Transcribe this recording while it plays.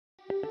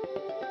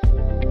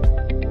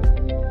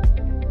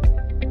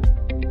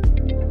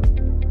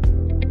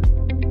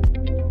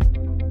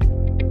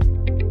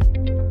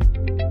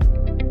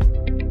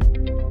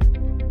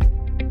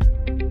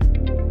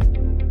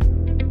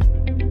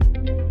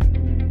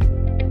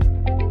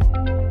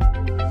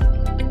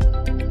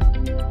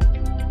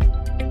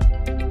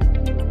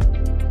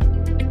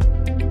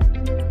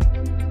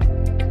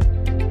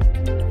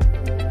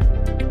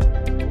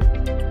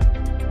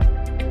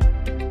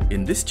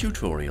this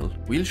tutorial,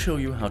 we'll show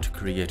you how to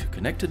create a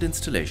connected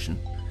installation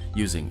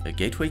using a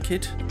gateway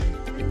kit,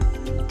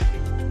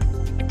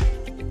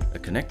 a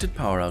connected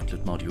power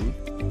outlet module,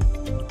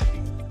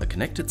 a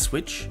connected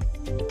switch,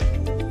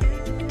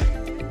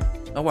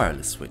 a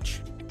wireless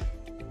switch.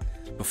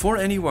 Before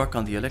any work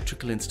on the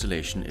electrical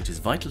installation, it is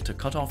vital to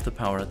cut off the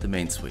power at the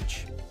main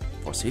switch,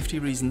 for safety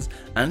reasons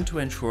and to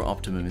ensure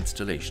optimum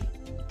installation.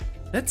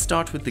 Let's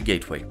start with the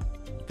gateway.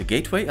 The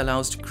gateway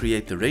allows to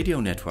create the radio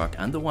network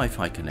and the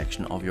Wi-Fi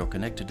connection of your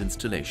connected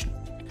installation.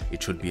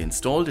 It should be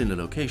installed in a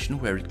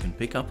location where it can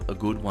pick up a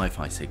good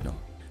Wi-Fi signal.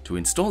 To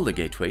install the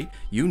gateway,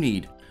 you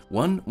need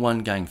one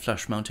 1-gang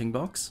flush mounting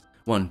box,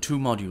 one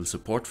 2-module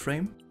support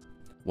frame,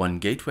 one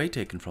gateway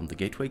taken from the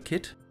gateway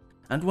kit,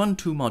 and one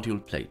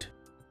 2-module plate.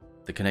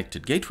 The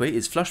connected gateway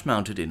is flush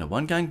mounted in a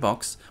 1-gang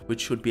box,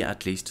 which should be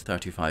at least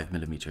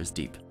 35mm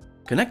deep.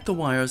 Connect the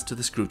wires to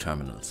the screw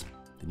terminals,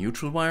 the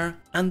neutral wire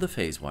and the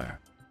phase wire.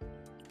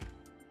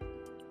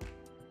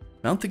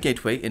 Mount the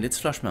gateway in its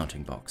flush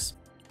mounting box.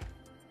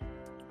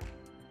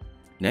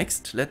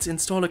 Next, let's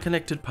install a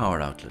connected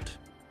power outlet.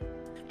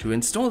 To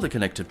install the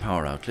connected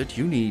power outlet,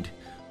 you need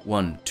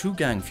one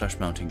 2-gang flush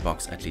mounting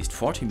box at least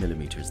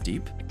 40mm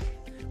deep,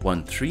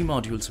 one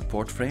 3-module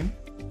support frame,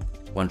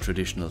 one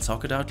traditional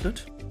socket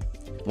outlet,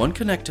 one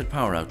connected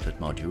power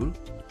outlet module,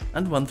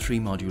 and one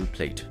 3-module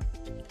plate.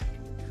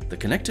 The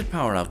connected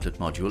power outlet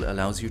module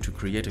allows you to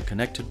create a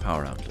connected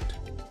power outlet.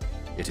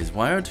 It is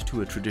wired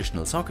to a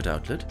traditional socket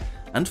outlet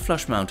and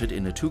flush mounted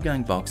in a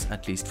 2-gang box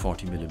at least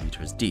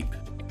 40mm deep.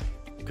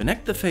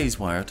 Connect the phase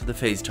wire to the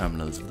phase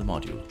terminals of the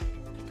module.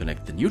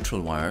 Connect the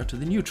neutral wire to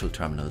the neutral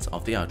terminals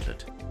of the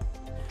outlet.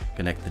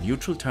 Connect the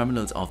neutral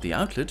terminals of the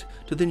outlet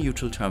to the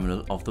neutral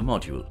terminal of the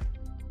module.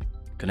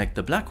 Connect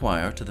the black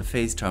wire to the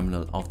phase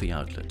terminal of the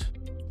outlet.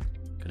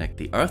 Connect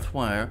the earth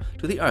wire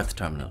to the earth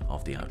terminal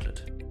of the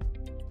outlet.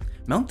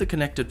 Mount the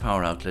connected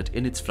power outlet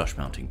in its flush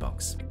mounting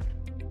box.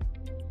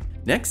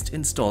 Next,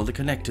 install the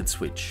connected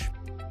switch.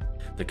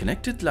 The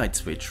connected light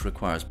switch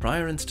requires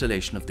prior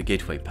installation of the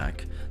gateway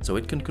pack, so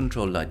it can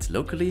control lights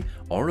locally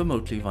or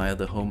remotely via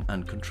the Home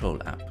and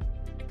Control app.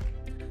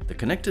 The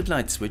connected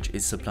light switch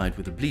is supplied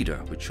with a bleeder,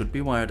 which should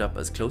be wired up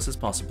as close as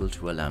possible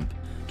to a lamp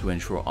to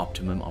ensure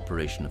optimum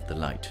operation of the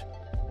light.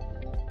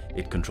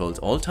 It controls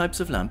all types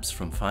of lamps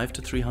from 5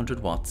 to 300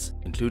 watts,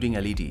 including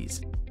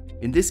LEDs.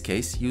 In this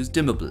case, use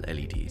dimmable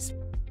LEDs.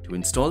 To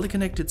install the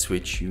connected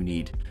switch, you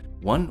need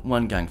one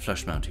 1-gang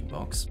flush mounting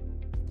box,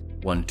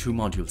 one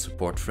 2-module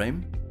support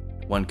frame,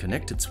 one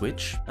connected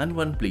switch, and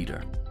one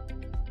bleeder,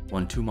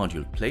 one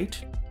 2-module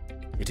plate.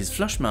 It is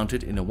flush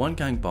mounted in a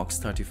 1-gang box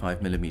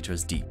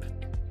 35mm deep.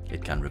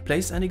 It can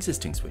replace an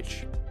existing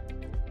switch.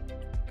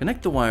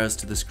 Connect the wires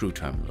to the screw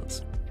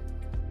terminals.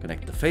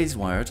 Connect the phase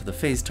wire to the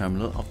phase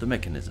terminal of the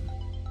mechanism.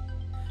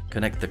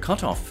 Connect the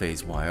cut-off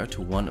phase wire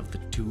to one of the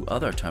 2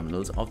 other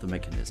terminals of the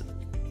mechanism.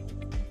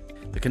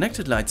 The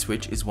connected light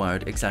switch is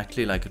wired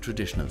exactly like a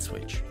traditional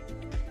switch.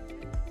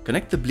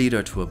 Connect the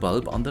bleeder to a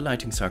bulb on the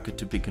lighting circuit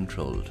to be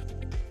controlled.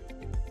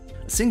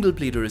 A single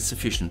bleeder is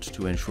sufficient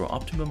to ensure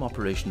optimum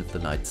operation of the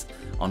lights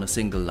on a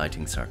single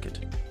lighting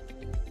circuit.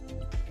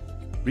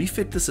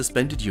 Refit the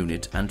suspended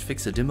unit and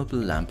fix a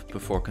dimmable lamp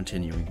before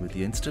continuing with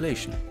the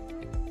installation.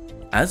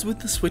 As with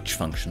the switch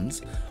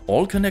functions,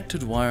 all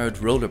connected wired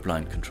roller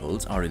blind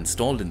controls are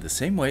installed in the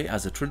same way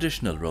as a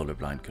traditional roller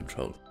blind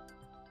control.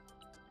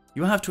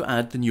 You have to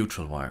add the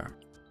neutral wire.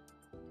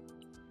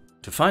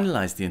 To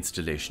finalize the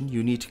installation,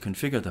 you need to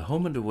configure the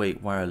home and away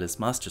wireless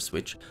master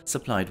switch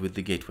supplied with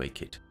the gateway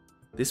kit.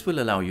 This will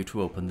allow you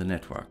to open the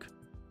network.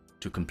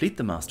 To complete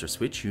the master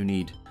switch, you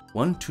need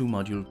one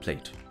 2-module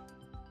plate.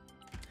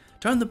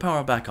 Turn the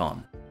power back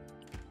on.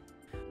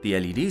 The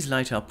LEDs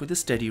light up with a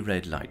steady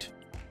red light.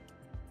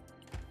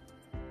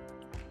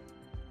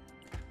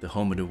 The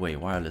home and away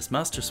wireless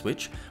master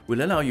switch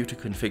will allow you to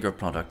configure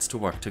products to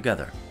work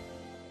together.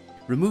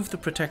 Remove the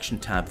protection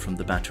tab from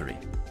the battery.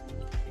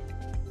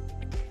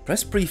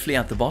 Press briefly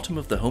at the bottom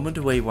of the home and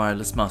away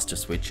wireless master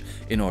switch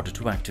in order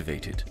to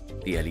activate it.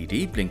 The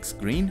LED blinks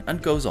green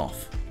and goes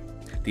off.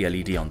 The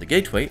LED on the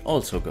gateway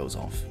also goes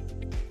off.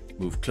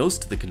 Move close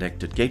to the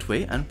connected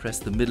gateway and press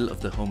the middle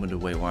of the home and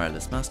away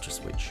wireless master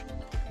switch.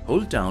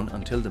 Hold down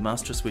until the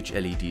master switch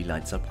LED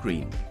lights up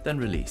green, then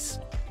release.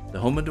 The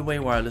home and away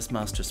wireless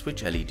master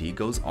switch LED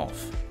goes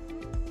off.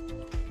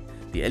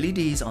 The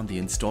LEDs on the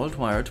installed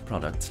wired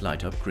products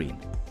light up green.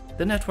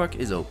 The network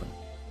is open.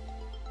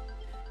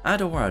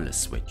 Add a wireless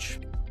switch.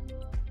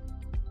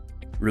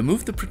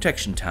 Remove the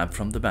protection tab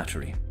from the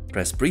battery.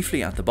 Press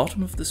briefly at the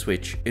bottom of the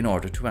switch in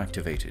order to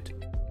activate it.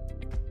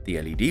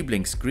 The LED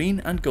blinks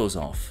green and goes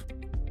off.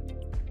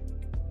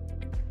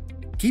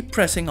 Keep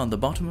pressing on the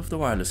bottom of the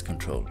wireless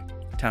control.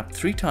 Tap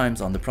 3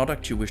 times on the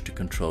product you wish to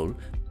control.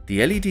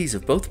 The LEDs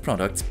of both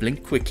products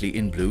blink quickly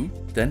in blue,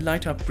 then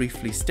light up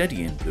briefly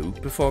steady in blue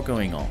before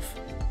going off.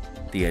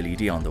 The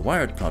LED on the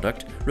wired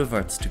product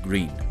reverts to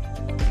green.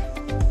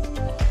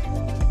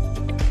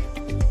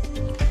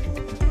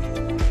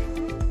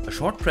 A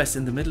short press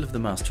in the middle of the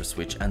master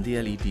switch and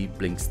the LED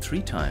blinks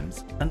 3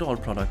 times and all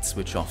products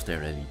switch off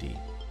their LED.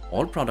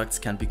 All products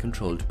can be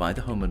controlled by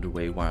the Home and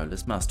Away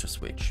wireless master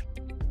switch.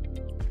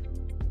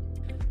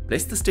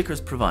 Place the stickers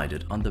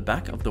provided on the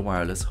back of the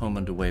wireless Home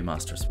and Away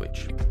master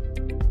switch.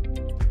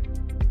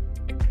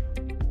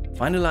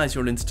 Finalize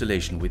your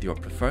installation with your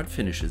preferred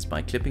finishes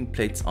by clipping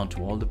plates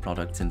onto all the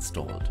products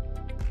installed.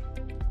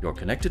 Your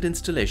connected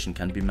installation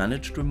can be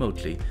managed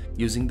remotely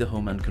using the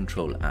Home and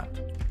Control app.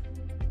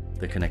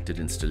 The connected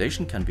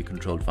installation can be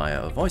controlled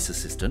via a voice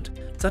assistant,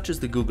 such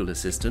as the Google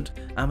Assistant,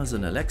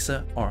 Amazon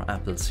Alexa, or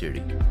Apple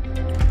Siri.